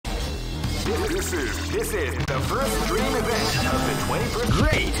This is the first dream event of the 21st.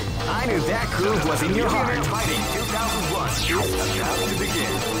 Great! I knew that groove was in your heart. Fighting 2001 is about to begin.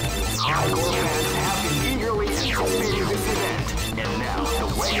 Hardcore fans have been eagerly anticipating this event, and now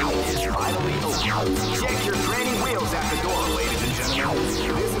the wait is finally over. Check your training wheels at the door, ladies and gentlemen.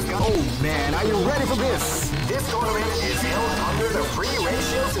 This is oh man, are you ready for this? This tournament is held under the free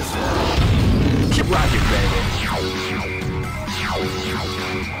ratio system. Keep rocking, baby.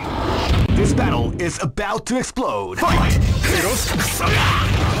 This battle is about to explode. Fight!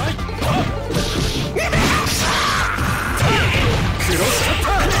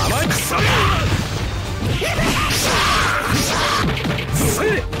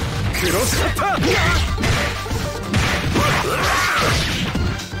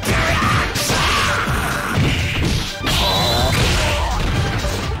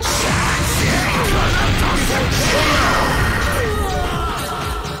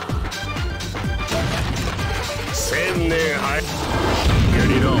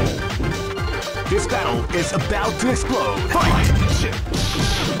 This battle is about to explode. Fight!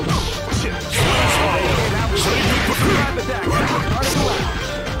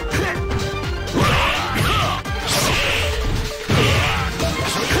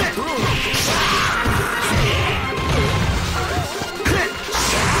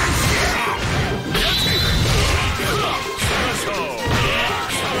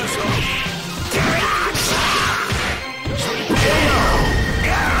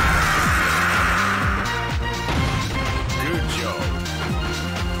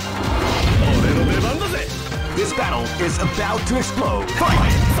 This battle is about to explode.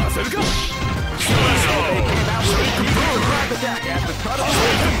 Fight! Attack at the cut of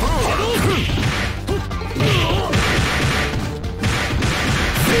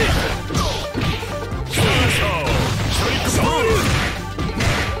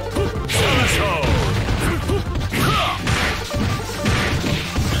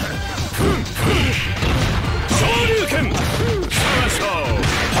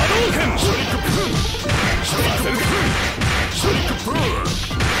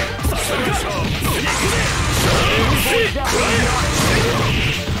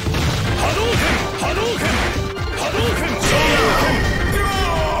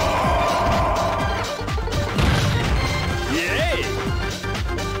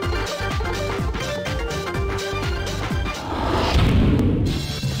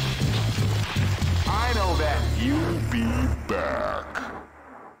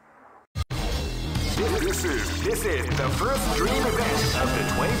This is the first dream event of the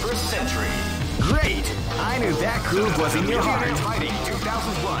 21st century. Great! I knew that groove was in your heart. Fighting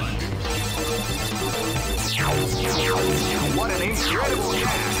 2001. What an incredible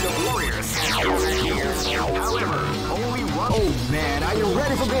cast of warriors here. However, only one. Oh man, are you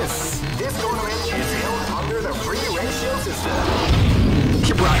ready for this? This tournament is held under the free ratio system.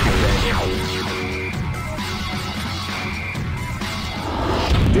 Keep rocking, baby.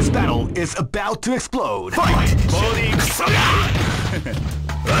 This battle is about to explode. Fight! Body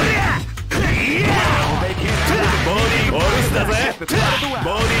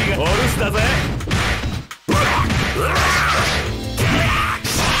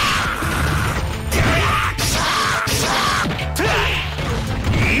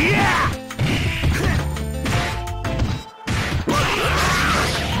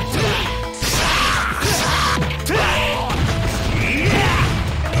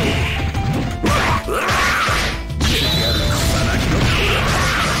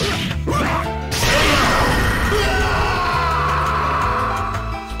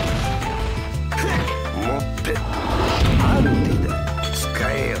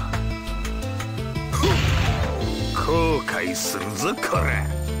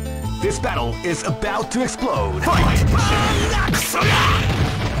This battle is about to explode. Fight!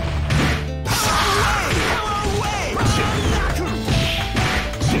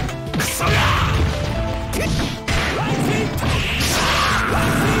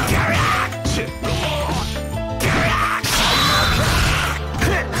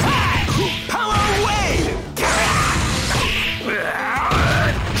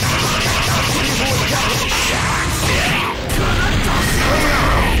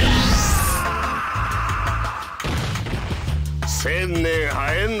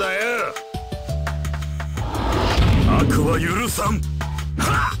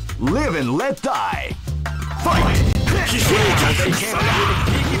 Live and let die. Fight! They came out with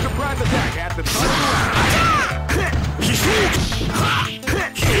a sneaky surprise attack at the start of the round.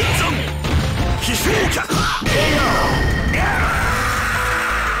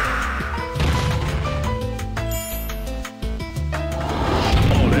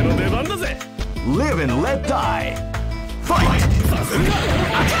 Live and let die. Fight!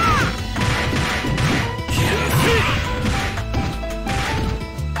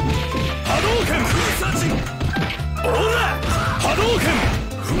 Hadouken! Ora! Hadouken!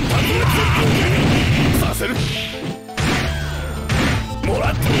 Saseru!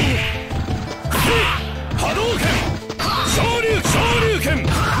 Moratta! Hadouken! Shoryuken!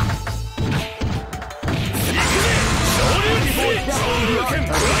 Shoryuken!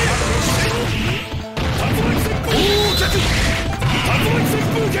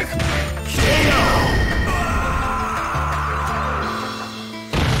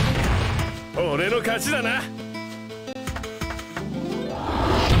俺の勝ちだな。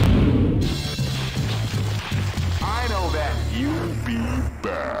I know that you'll be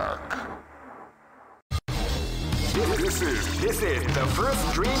back. This is the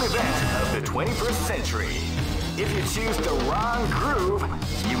first dream event of the 21st century. If you choose the wrong groove,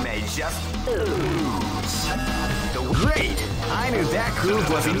 you may just lose. Great! I knew that groove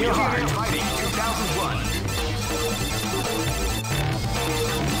was in your heart. Fighting 2001.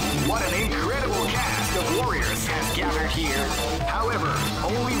 What an incredible cast of warriors has gathered here. However,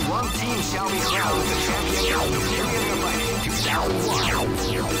 only one team shall be crowned the champion of the Millionaire Fighting 2001.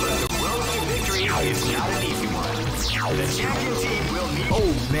 But the road to victory is not an easy one. The champion team will need...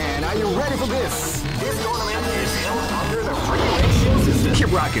 Oh man, are you ready for this? This tournament is held under the free ratio system.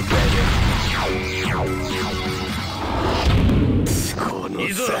 Keep rocking, baby.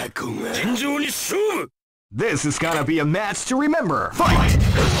 This is gonna be a match to remember. Fight!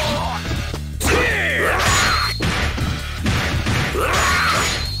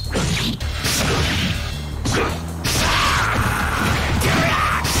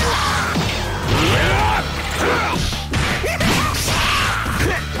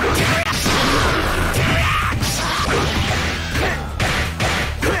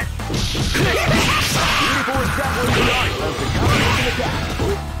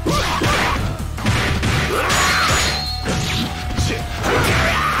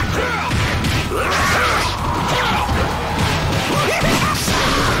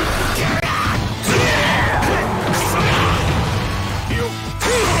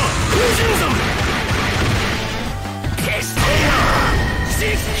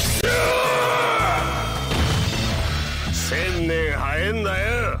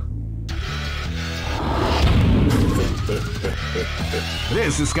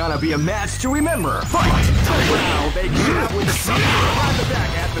 This is gonna be a match to remember. Fight! Wow, they came out with something behind the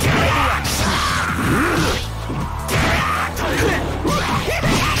back at the start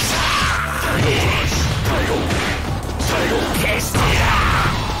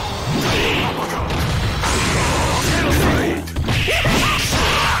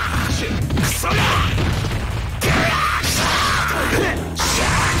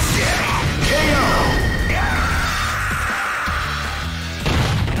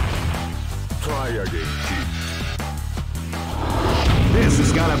This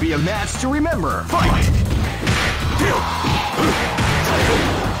is gonna be a match to remember. Fight!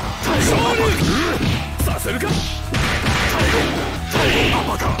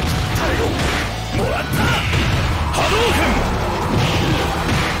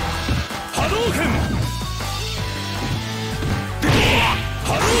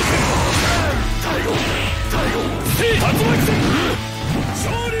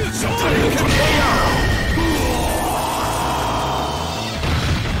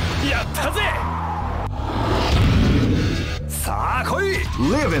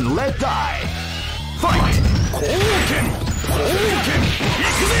 Live and let die. Fight!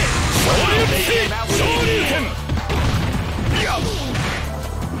 Shoryuken!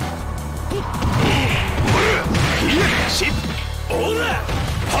 Ora!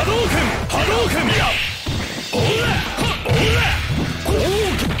 Hadouken!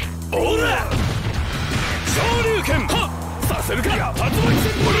 Ora! Shoryuken! Saseru ka?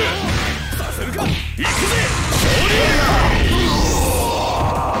 Saseru ka? Ikuze!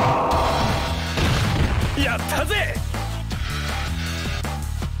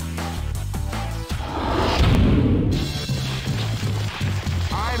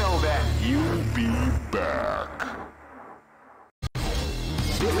 I know that you'll be back.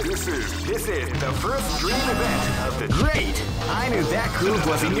 This is the first dream event of the... Great! I knew that groove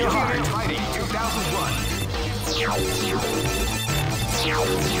was in your heart. Fighting 2001.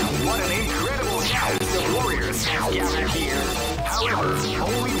 What an incredible cast of warriors have gathered here. However,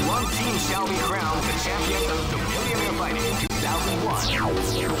 only one team shall be crowned the champion of the Millionaire Fighting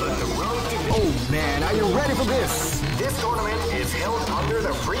 2001. But the road to... Oh man, are you ready for this? This tournament is held under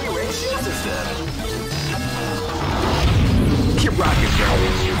the free ratio system. Keep rocking, girl.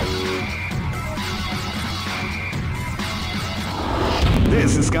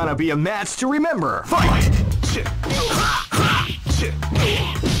 gonna be a match to remember. Fight!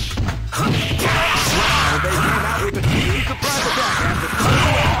 Wow, they came out with a huge surprise attack after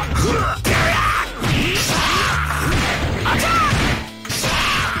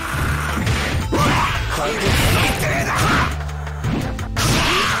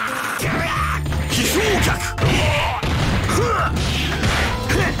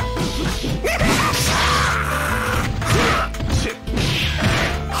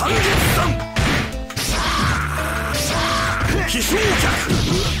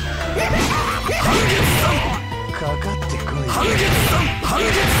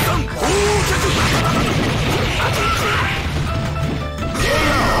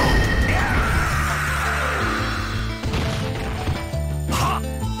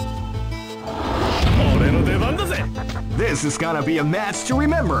This is gonna be a match to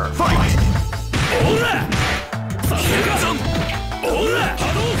remember. Fight!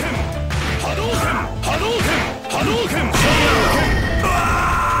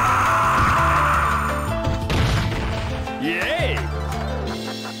 Yay!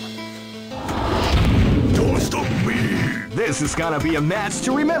 Don't stop me! This is gonna be a match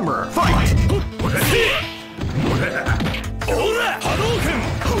to remember. Fight!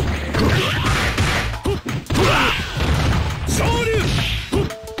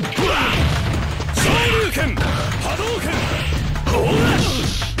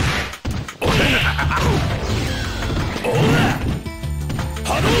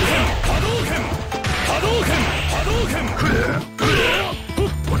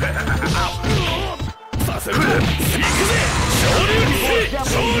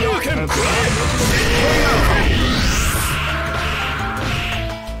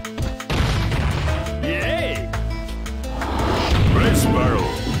 Yay! Red Sparrow.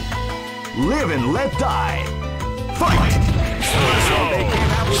 Live and let die. Fight! They came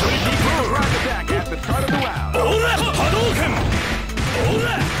out with a deep surprise attack at the start of the round. Hadouken!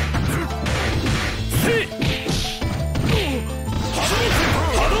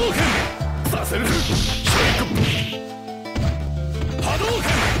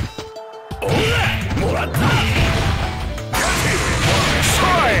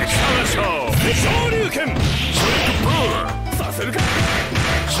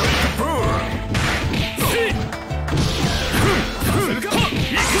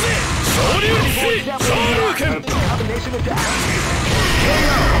 Combination attack.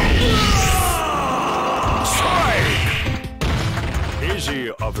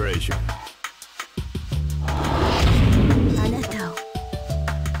 Easy operation.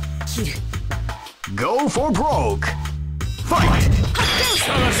 Go for broke. Fight!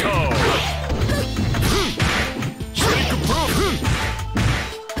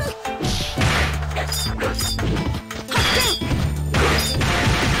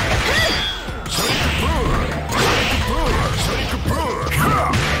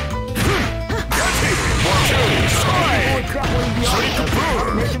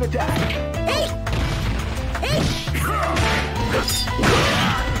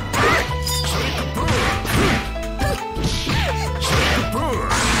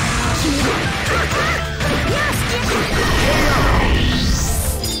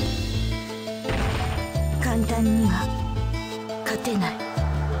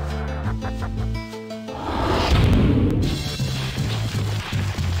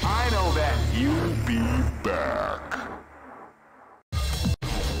 I know that you'll be back.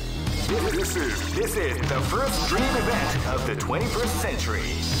 This is the first dream event of the 21st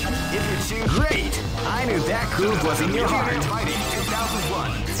century. If you choose great, I knew that groove was in your heart. Fighting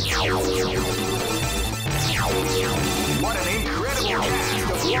 2001. What an incredible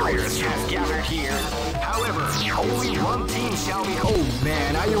cast of warriors has gathered here. However, only one team shall be. Oh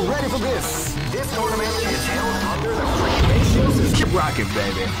man, are you ready for this? This tournament is held under the regulations. Keep rocking,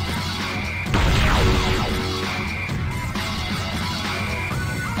 baby.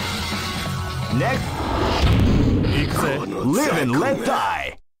 Next, live and let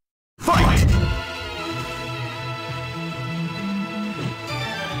die. Fight!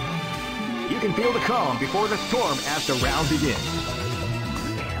 You can feel the calm before the storm as the round begins.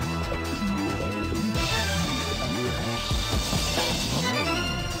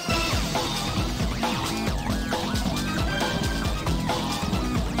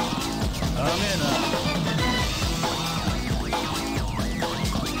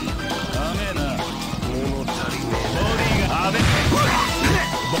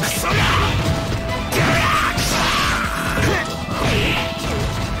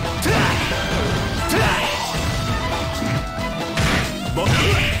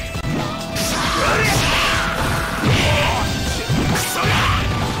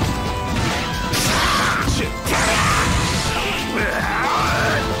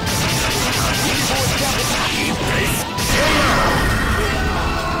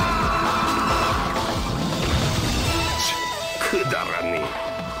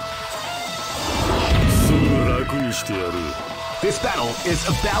 battle is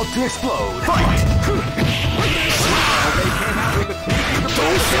about to explode. Fight! They came out with a sneaky surprise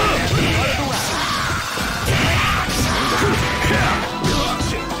at the start of the round.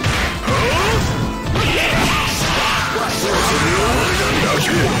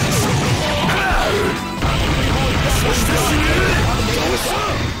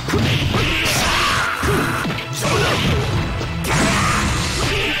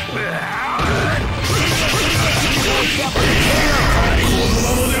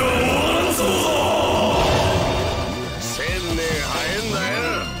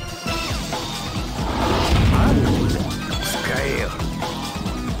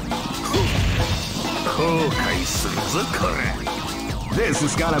 This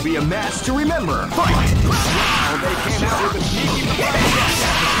is gonna be a match to remember. Fight! Wow, they came out with a sneaky surprise at the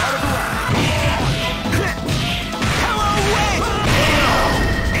start of the round. Hello, wait!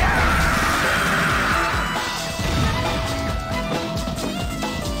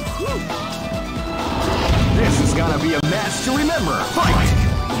 This is gonna be a match to remember. Fight!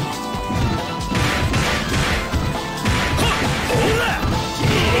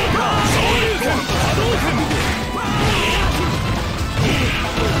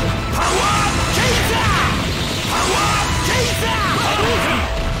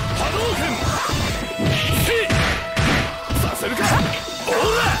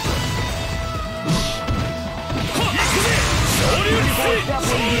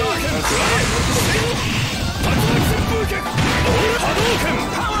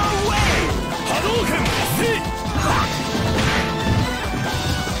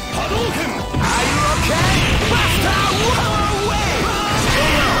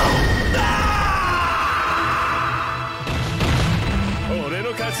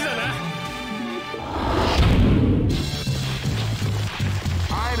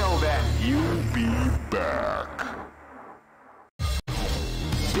 I know that you'll be back.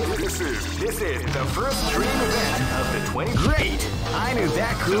 This is the first dream event of the 20. Great! I knew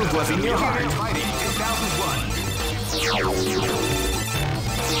that groove was in your heart. Fighting 2001.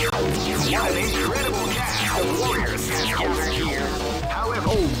 What an incredible cast of warriors has gathered here. However,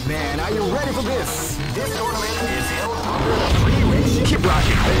 oh man, are you ready for this? This tournament is held under the free ratio. Keep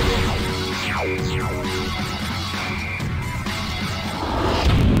rocking, baby.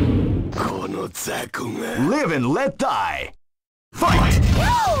 Live and let die. Fight!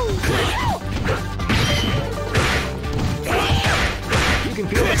 You can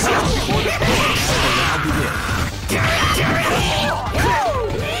feel the power before the pain as the round begins.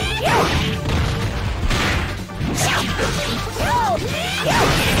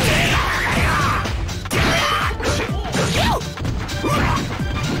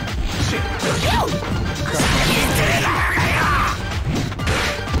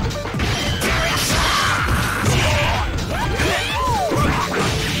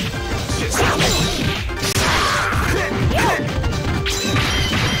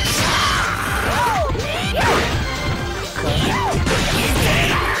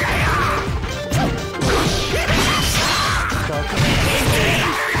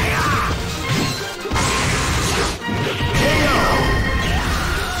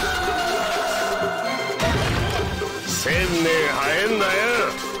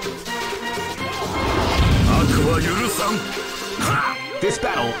 This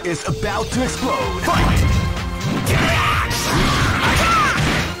battle is about to explode. Fight!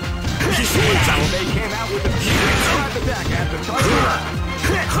 They came out with a surprise attack at the start of the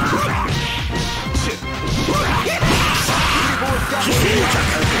round.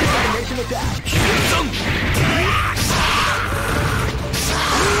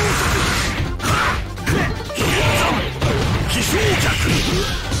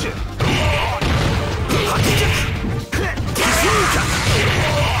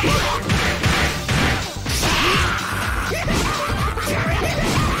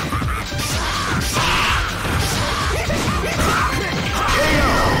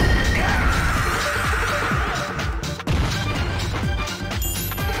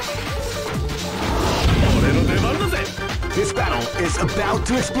 This battle is about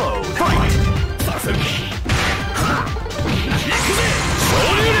to explode. Fight!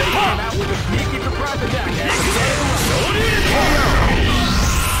 They came out with a sneaky surprise attack.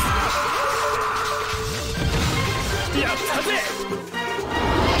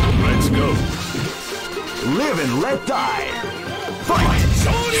 Let's go. Live and let die. Fight!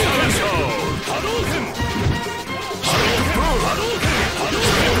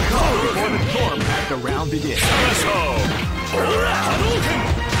 Before the storm as the round begins.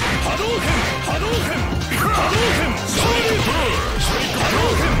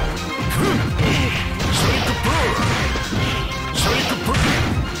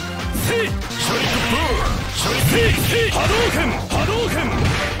 波動拳波動拳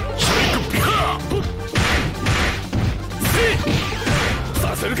シャイクパー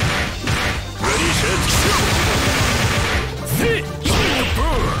させるかレディーシェックシャイクブ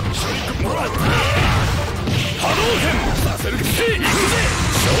ーシャイクもらった波動拳させるか行くぜ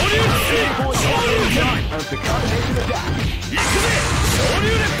昇竜昇竜拳行くぜ昇竜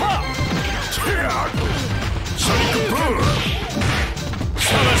連覇シャイクブーシ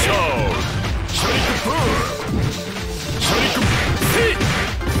ャラショーシャイクブーシャイク波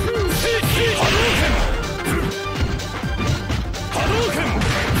動拳波動拳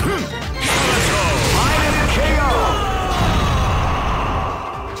シャラショー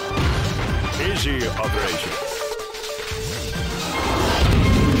Easy operation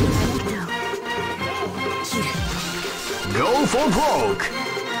Go for broke!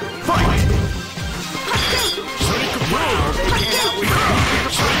 Fight! Shake Brook!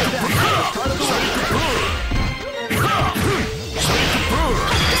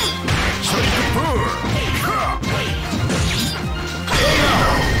 Shake Brook!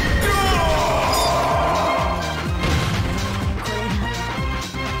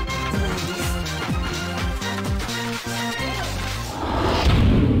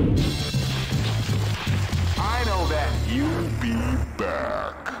 I know that you'll be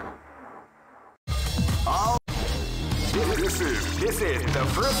back. This is the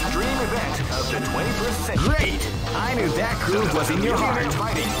first dream event of the 21st century. Great! I knew that groove was in your heart.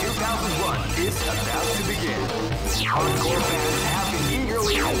 Fighting 2001 is about to begin. Hardcore fans have been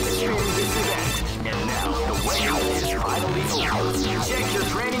eagerly anticipating this event, and now the wait is finally over. Check your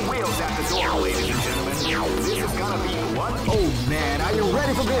training wheels at the door, ladies and gentlemen. This is gonna be one. Oh man, are you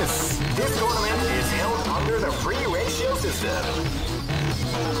ready for this? This tournament is held under the free ratio system.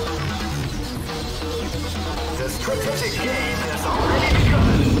 The strategic game has already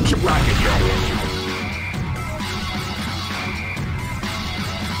begun. Keep rocking, yo.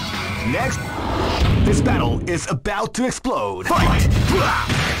 Next, this battle is about to explode. Fight!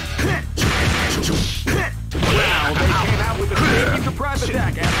 Wow, they came out with a sneaky surprise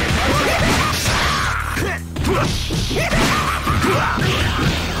attack after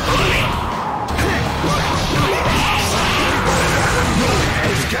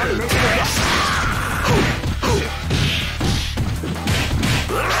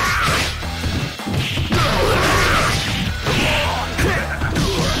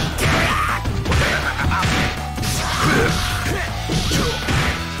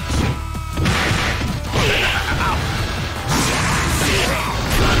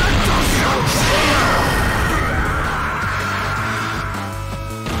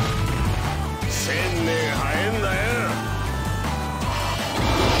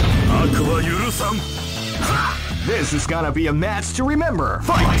This is gonna be a match to remember.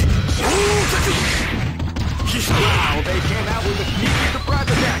 Fight! Wow, they came out with a sneaky surprise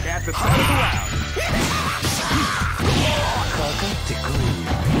attack at the start of the round.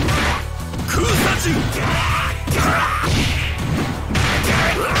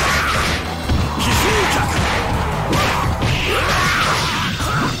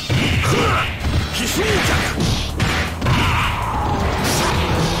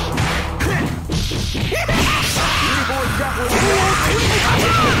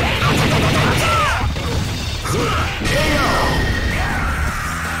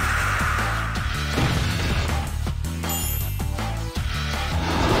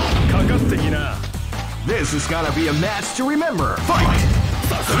 This is gonna be a match to remember. Fight!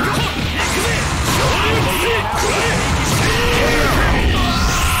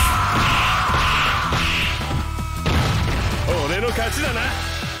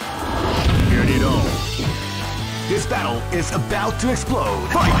 This battle is about to explode.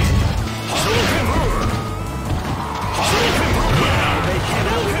 Fight! They came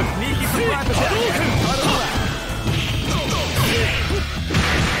out with a sneaky surprise attack.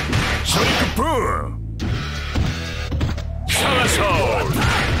 Shake Brook! Shalasho!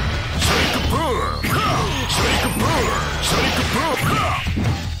 Shake Brook! Shake Brook! Shake Brook!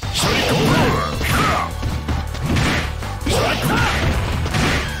 Shake Brook!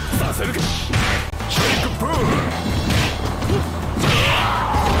 Shake Brook!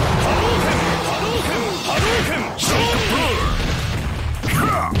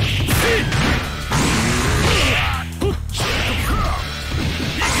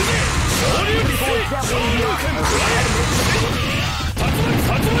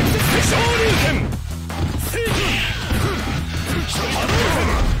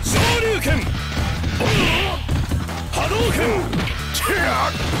 Hadouken! Shake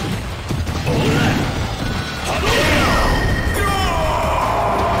Brook!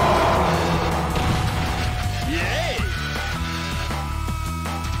 Yeah!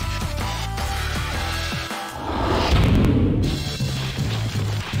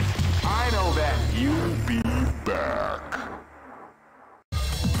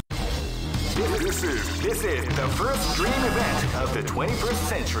 This is the first dream event of the 21st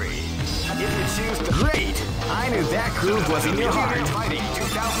century. If you choose the great, I knew that groove was in your heart. Fighting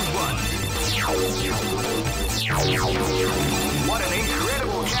 2001. What an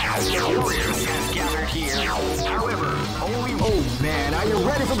incredible cast of warriors has gathered here. However, only... Oh man, are you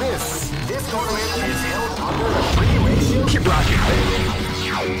ready for this? This tournament is held under the free ratio. Keep rocking, baby.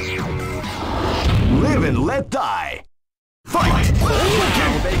 Live and let die. Fight! Wow,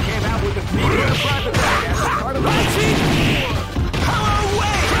 they came out with the speed of the private back as part of the team. Power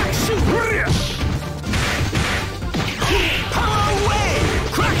away! Crack shoot! Power away!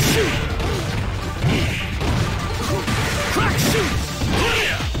 Crack shoot! Crack shoot!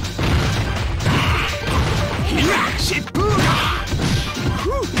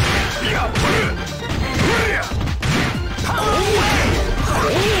 Power away!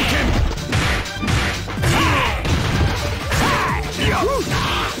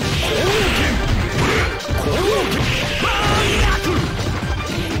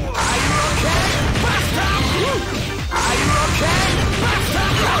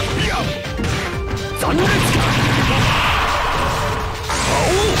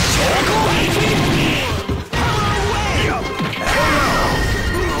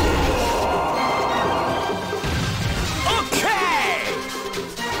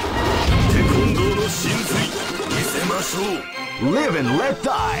 Live and let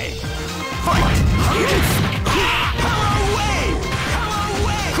die. Fight! Power away! Power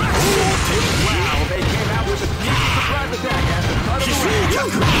away! Wow, they came out with a sneaky surprise attack at the start of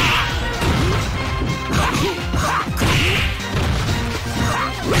the round.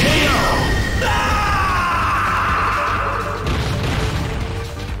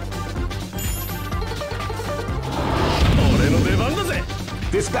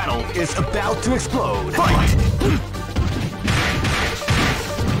 This battle is about to explode. Fight!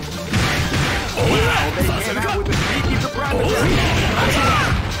 Wow, they came out with a sneaky surprise attack.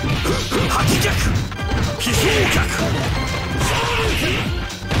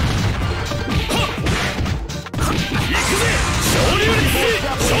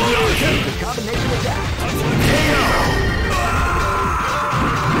 Combination attack.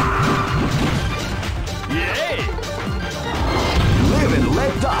 Yay! Live and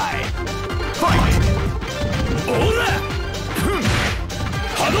let die. Fight!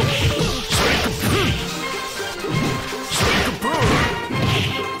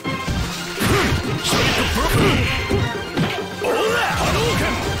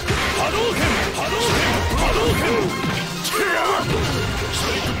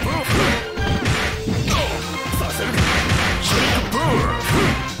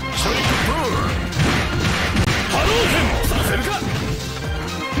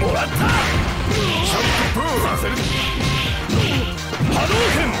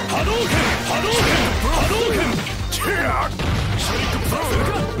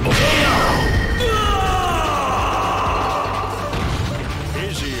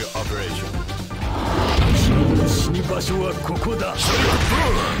 Easy operation.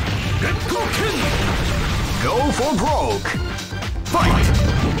 Go for broke. Fight!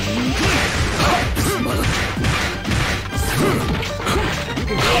 You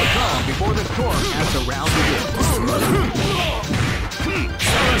can go calm before the storm as the round begins.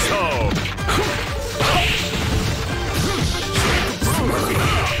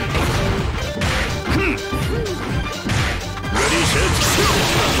 Ready, set,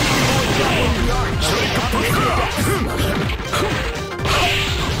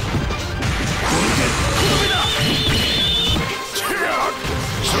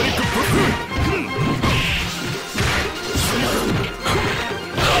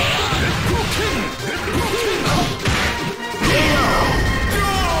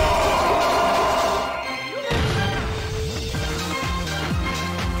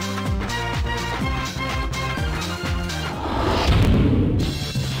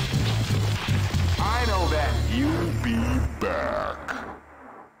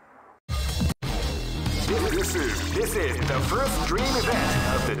 This is the first dream event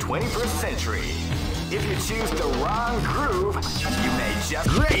of the 21st century. If you choose the wrong groove, you may just...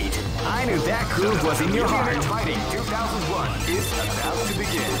 Great! I knew that groove was in your heart. Fighting 2001 is about to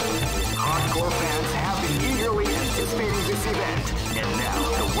begin. Hardcore fans have been eagerly anticipating this event, and now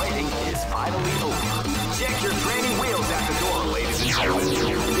the waiting is finally over. Check your training wheels at the door, ladies and gentlemen.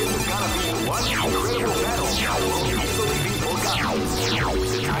 This is gonna be one incredible battle that won't easily be forgotten.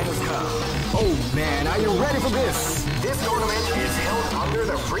 The time has come. Oh man, are you ready for this? This tournament is held under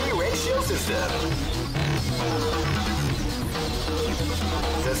the free ratio system.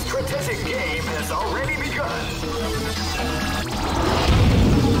 The strategic game has already begun.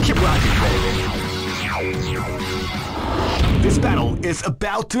 Keep rocking, baby. This battle is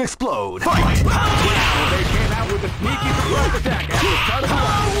about to explode. Fight! Wow, they came out with a sneaky surprise attack at the start of the round.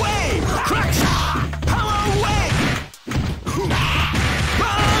 Power wave! Crack shot! Power wave!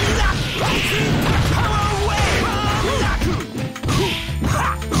 Power wave!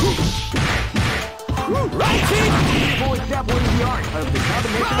 Right kick! Full example in the art of the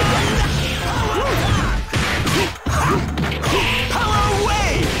combination attack. Power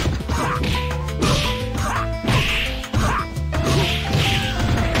wave!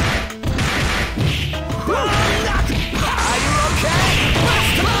 Are you okay?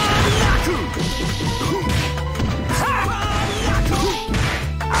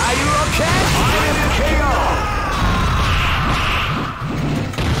 Are you okay? KO!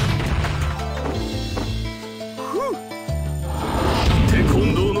 テコ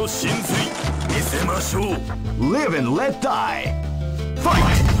ンドーの真髄見せましょう。 Live and let die. Fight!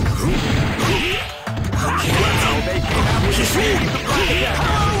 Wow, they came out with a sneaky surprise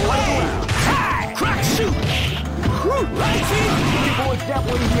attack. Crack shoot! Right team! People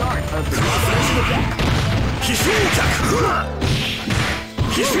example in the art of the combination attack. 奇襲脚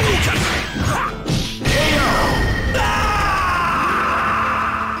奇襲脚 KO!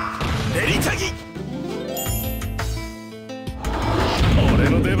 練りたぎ俺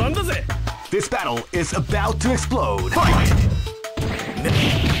の出番だぜ。 This battle is about to explode. Fight!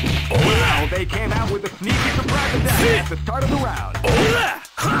 Wow, they came out with a sneaky surprise attack at the start of the round. おら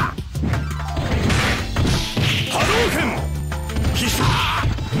は波動拳奇襲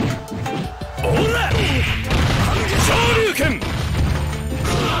おら昇竜拳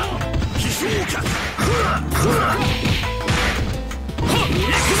奇襲脚行く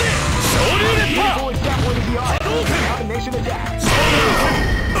ぜ昇竜連覇 People example in the art of the combination attack.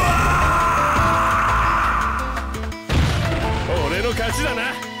 俺の勝ちだな。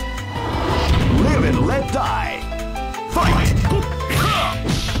 Live and let die. Fight!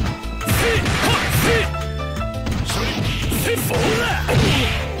 おら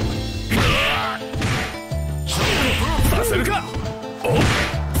させるかお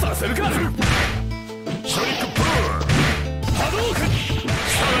させるかショニックプー波動拳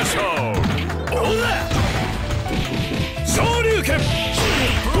サラショーおら昇竜拳昇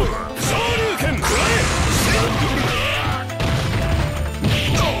竜拳くらえ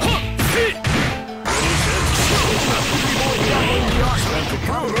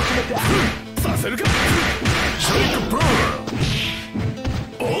させるかショニックプー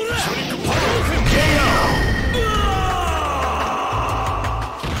おら波動拳 KO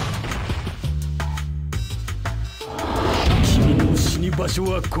君の死に場所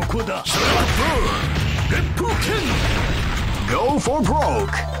はここだ。ショニックプー烈風剣 Go for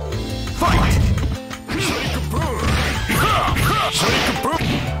broke. Fight! ショニックプーショニックプー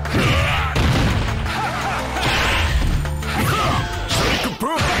ショニックプー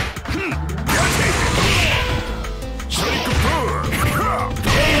ショニックプー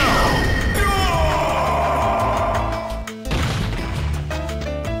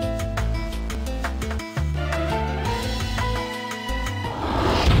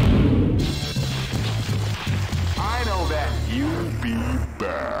I know that you'll be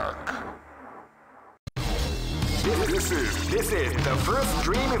back. This is the first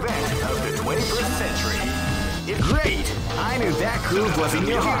dream event of the 21st century. It's great! I knew that groove was in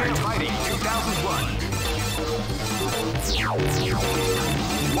your heart. Fighting 2001.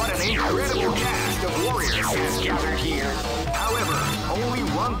 What an incredible cast of warriors has gathered here. However, only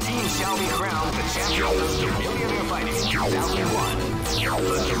one team shall be crowned the champion of the Millionaire Fighting 2001.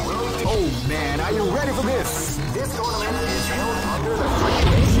 But the road to... Oh man, are you ready for this? This tournament is held under the free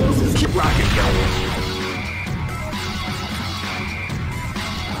ratio system. Keep rocking, yo.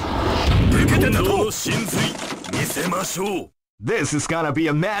 受けて立とう真髄見せましょう。 This is gonna be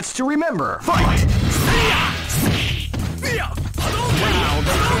a match to remember. Fight! Wow,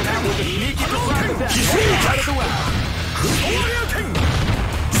 they came out with a sneaky surprise attack. Out of the way.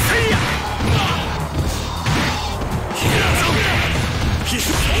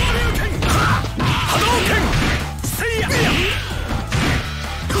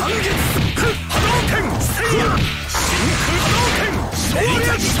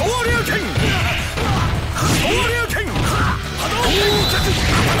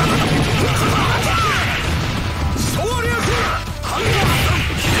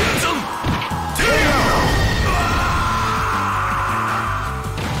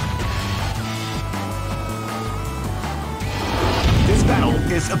 This battle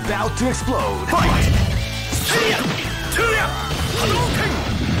is about to explode. Fight!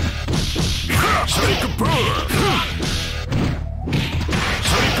 Shake a bird!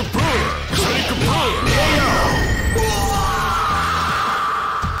 Shake a bird! Shake a bird!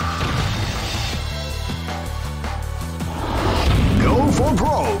 Go for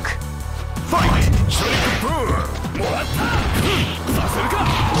broke. Fight. ショリックブーもらったさせるか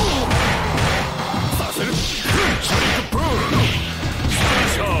させるショリックブースター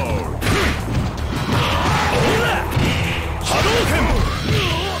ショーオーラ波動拳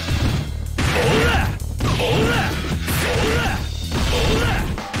オーラオーラオーラ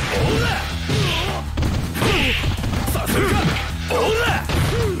オーラさせるかオーラ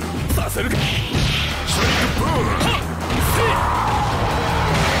させるかショリックブーせい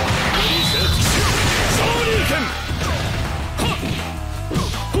昇竜拳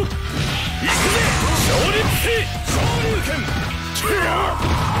いくぜ昇竜拳昇竜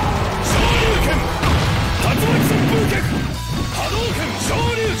拳竜巻旋風脚波動拳昇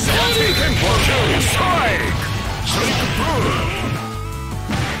竜拳ストライクシ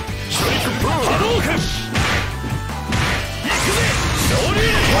ョリックブー波動拳いくぜ昇竜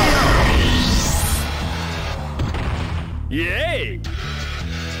拳イエーイ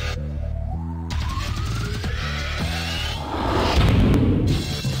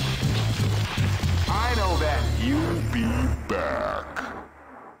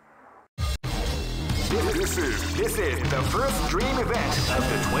This is the first dream event of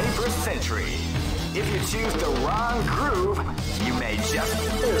the 21st century. If you choose the wrong groove, you may just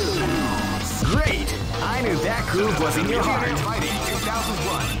lose. Great! I knew that groove was in your heart. Fighting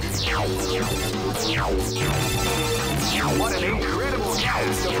 2001. What an incredible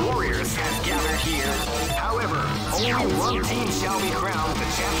cast of warriors has gathered here. However, only one team shall be crowned the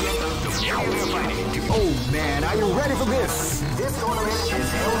champion of the Warrior Fighting. Oh man, are you ready for this? This tournament is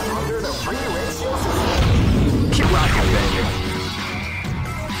held under the free ratio system. Keep rocking, baby.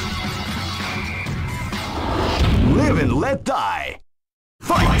 Live and let die.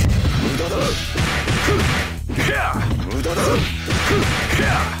 Fight!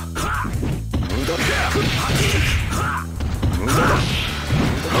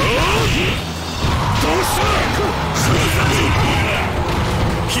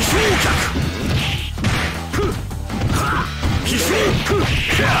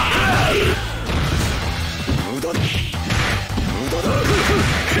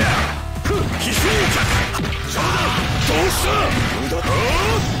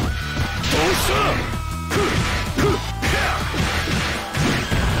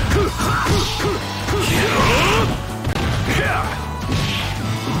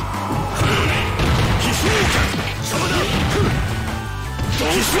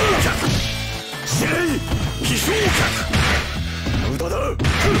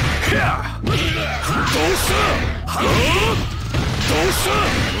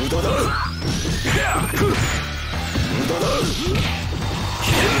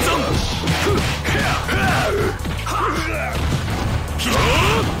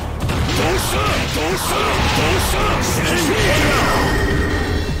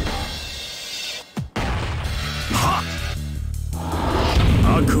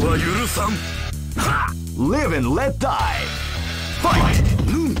 Live and let die. Fight!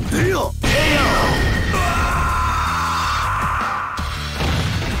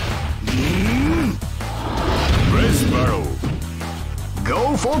 Race battle.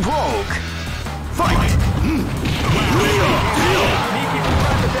 Go for broke. Fight!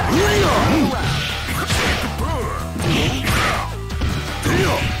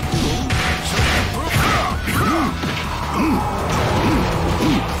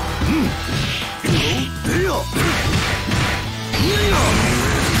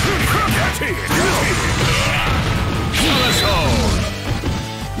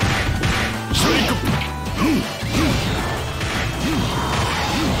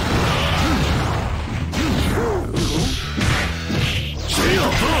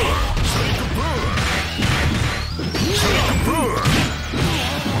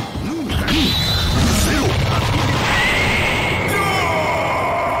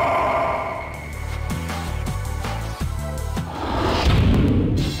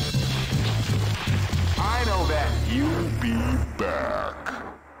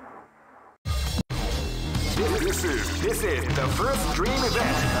 This is the first dream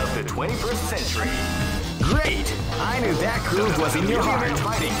event of the 21st century. Great! I knew that groove was in your heart.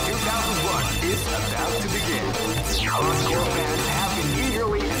 Fighting 2001 is about to begin. Hardcore fans have been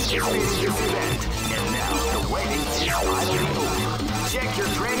eagerly anticipating this event, and now the waiting is finally over. Check your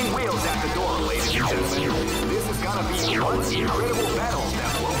training wheels at the door, ladies and gentlemen. This is gonna be one incredible battle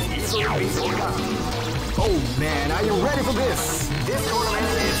that won't easily be forgotten. Oh man, are you ready for this? This tournament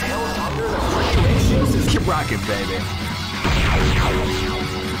is held under the free ratio system. Keep rocking, baby.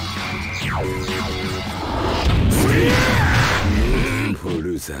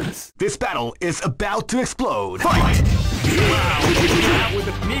 This battle is about to explode. Fight! Wow, out with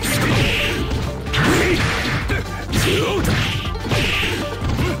a sneak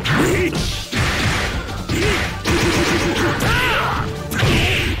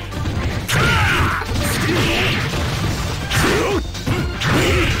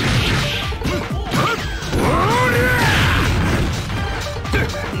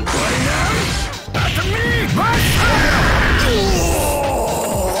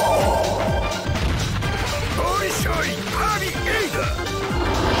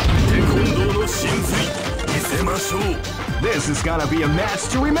This is gonna be a match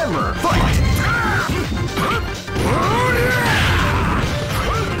to remember. Fight!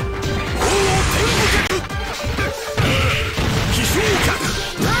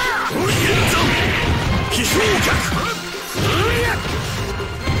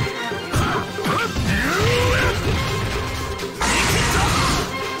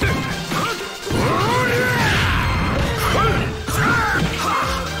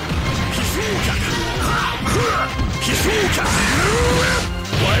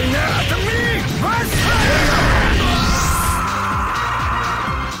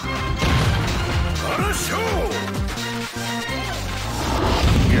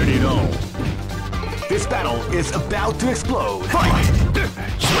 This battle is about to explode. Fight! Keep the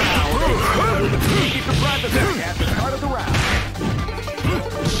front of them at the start of the round.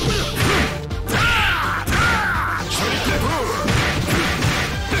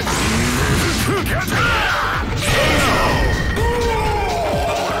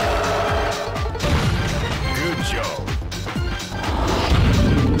 Good job.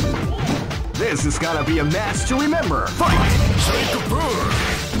 This is gonna be a match to remember. Fight!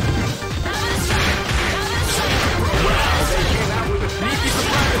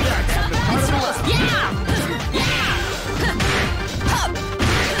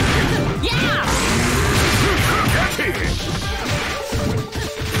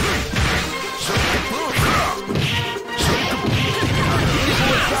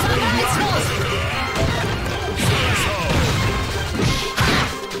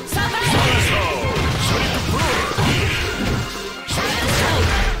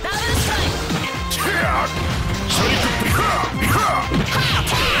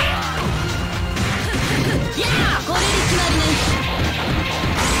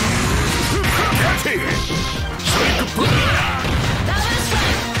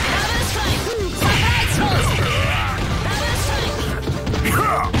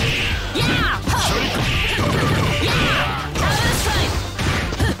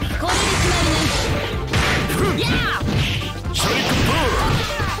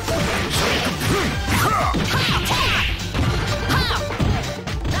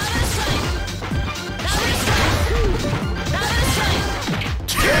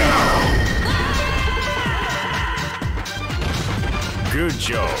 Good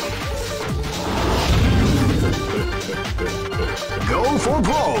job. Go for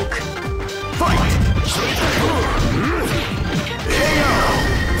broke. Fight!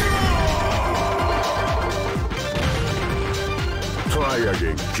 Try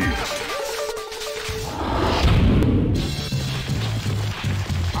again, kid.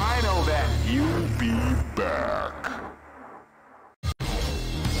 I know that you'll be back.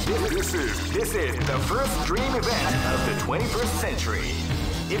 This is the first dream event of the 21st century.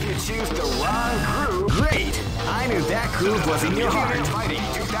 If you choose the wrong groove, great! I knew that groove was in your heart. Fighting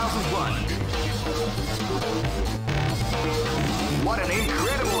 2001. What an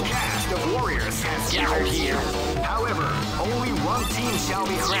incredible cast of warriors has gathered here. However, only one team shall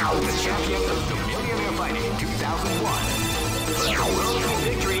be crowned the champion of the Millionaire Fighting 2001. But the road to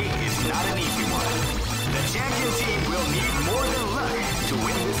victory is not an easy one. The champion team will need more than luck to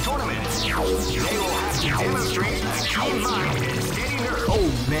win this tournament. They will have to demonstrate a keen mind and steady nerve.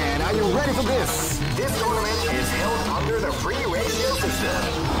 Oh man, are you ready for this? This tournament is held under the free ratio system.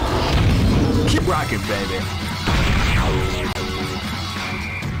 Keep rocking, baby.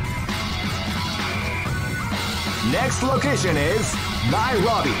 Next location is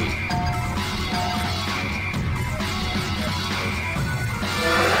Nairobi.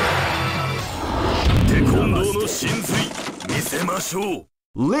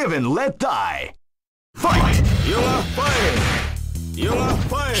 Live and let die. Fight! You are fighting. You are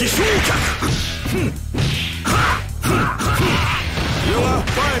fighting. You are fighting. You are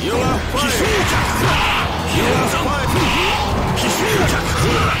fighting. You are fighting.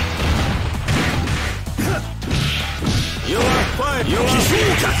 You are fighting. You are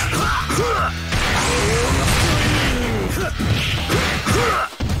fighting.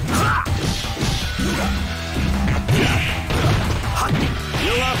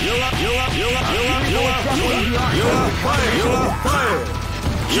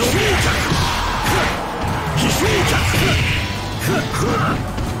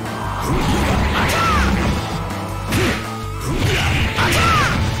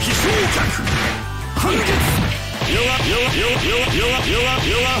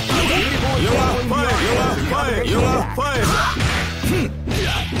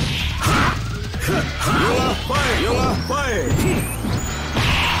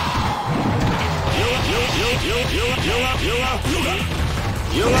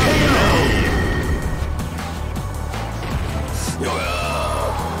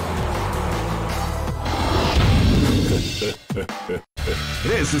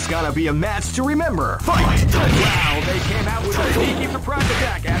 This is gonna be a match to remember. Fight! Wow, they came out with a sneaky surprise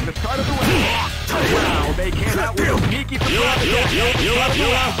attack at the start of the round. Wow, they came out with a sneaky surprise attack at the start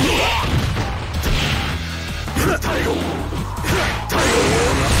of the round.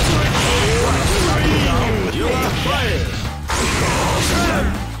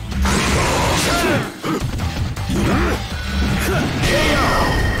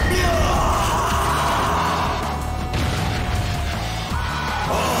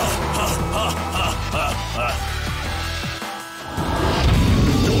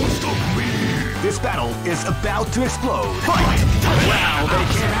 This battle is about to explode. Fight! Wow, they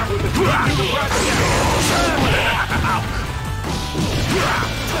came out with a sneaky surprise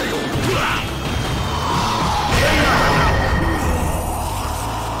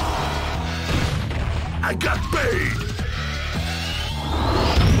I got paid.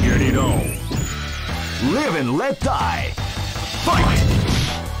 Get it on. Live and let die. Fight!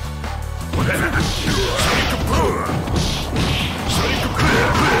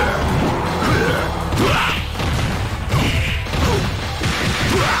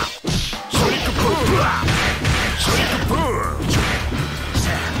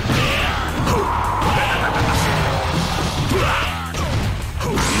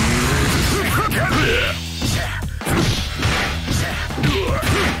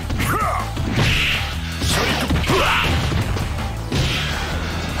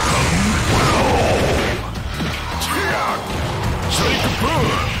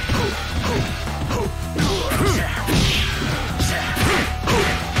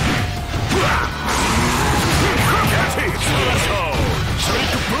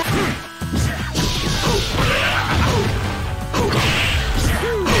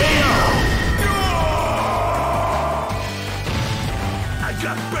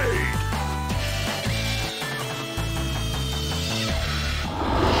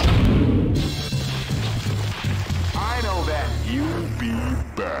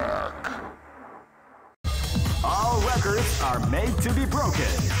 Are made to be broken.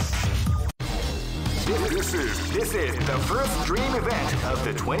 This is the first dream event of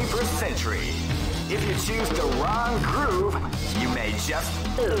the 21st century. If you choose the wrong groove, you may just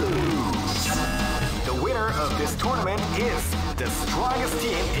lose. The winner of this tournament is the strongest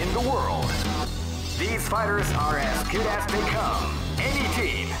team in the world. These fighters are as good as they come. Any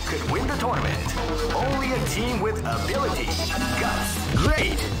team could win the tournament. Only a team with ability, guts.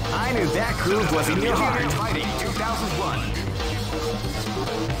 Great! I knew that groove was in your heart. Fighting 2001.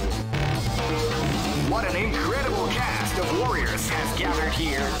 What an incredible cast of warriors has gathered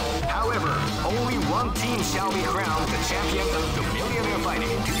here. However, only one team shall be crowned the champion of the Millionaire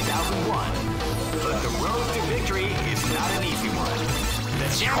Fighting 2001. But the road to victory is not an easy one. The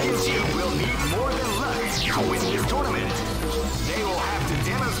champion team will need more than luck to win this tournament. They will have to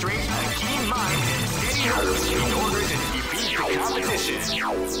demonstrate a keen mind and steady nerves in order to defeat the competition.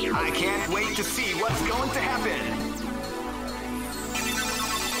 I can't wait to see what's going to happen.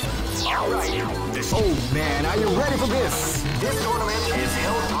 Alright. Oh man, are you ready for this? This tournament is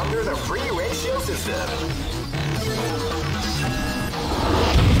held under the free ratio system.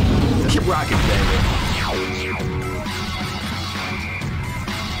 Keep rocking, baby.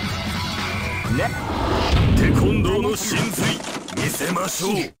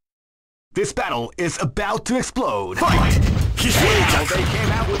 This battle is about to explode. Fight! Wow, they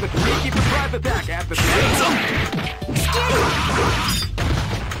came out with a sneaky surprise attack at the same time.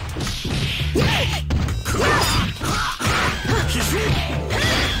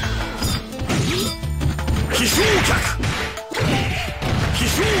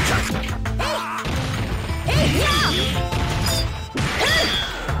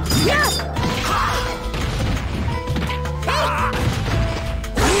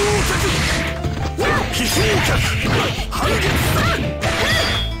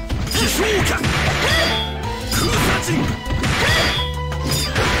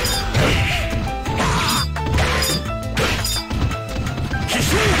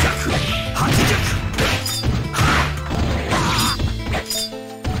 Kisu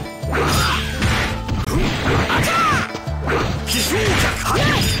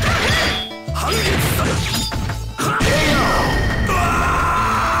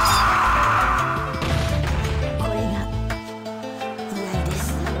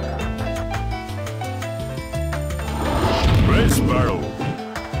Let's battle.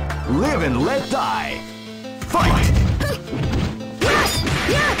 Live and let die. Fight!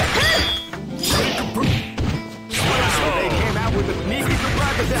 They came out with a sneaky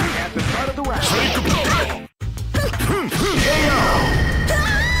surprise attack at the start of the round.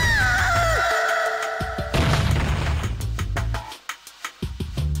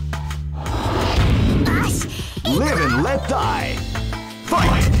 Live and let die.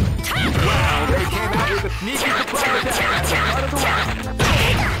 Fight! Wow, they came out with a sneaky surprise attack at the start of the round.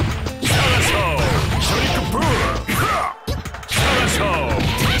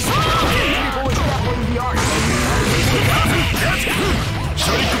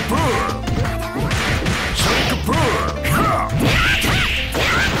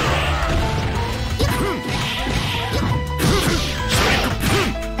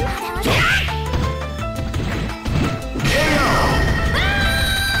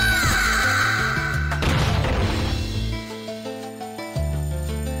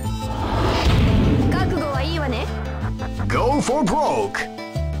 Go for broke.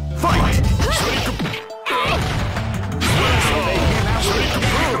 Fight!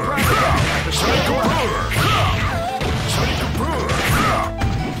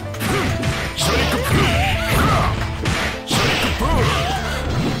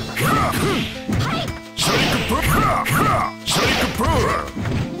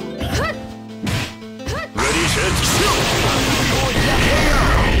 Ready, set, shoot!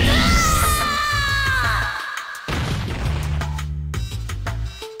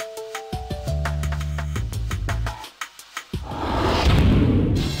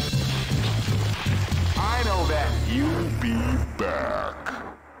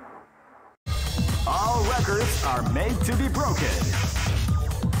 All records are made to be broken.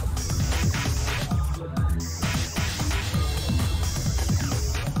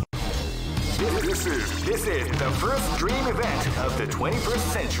 This is the first dream event of the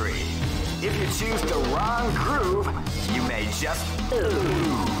 21st century. If you choose the wrong groove, you may just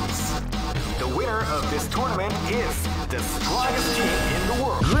lose. The winner of this tournament is the strongest team in the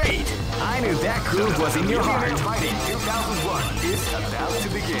world. Great! I knew that groove was in your heart. Fighting 2001 is about to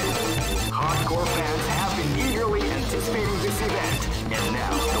begin. Hardcore fans have been eagerly anticipating this event, and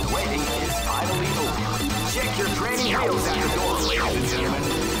now the waiting is finally over. Check your training wheels at the door, ladies and gentlemen.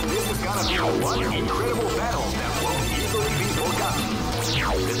 This is gonna be one incredible battle that won't easily be forgotten. The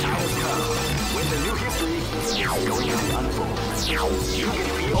time has come when the new history is going to unfold. You can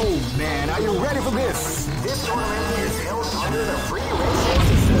feel. Oh man, are you ready for this? This tournament is held under the free ratio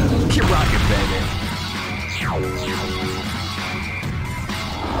system. Keep rocking, baby.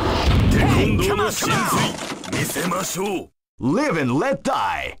 Live and let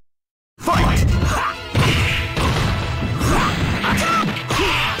die. Fight!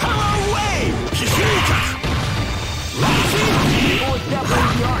 Power wave! Coordination attack.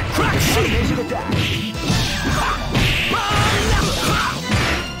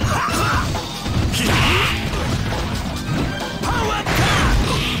 Power attack!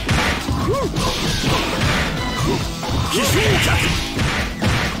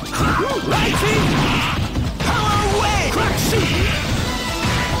 Lightning! Power wave!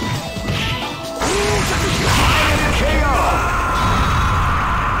 KO!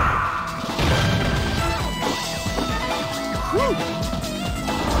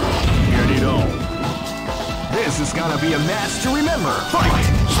 This is gonna be a match to remember.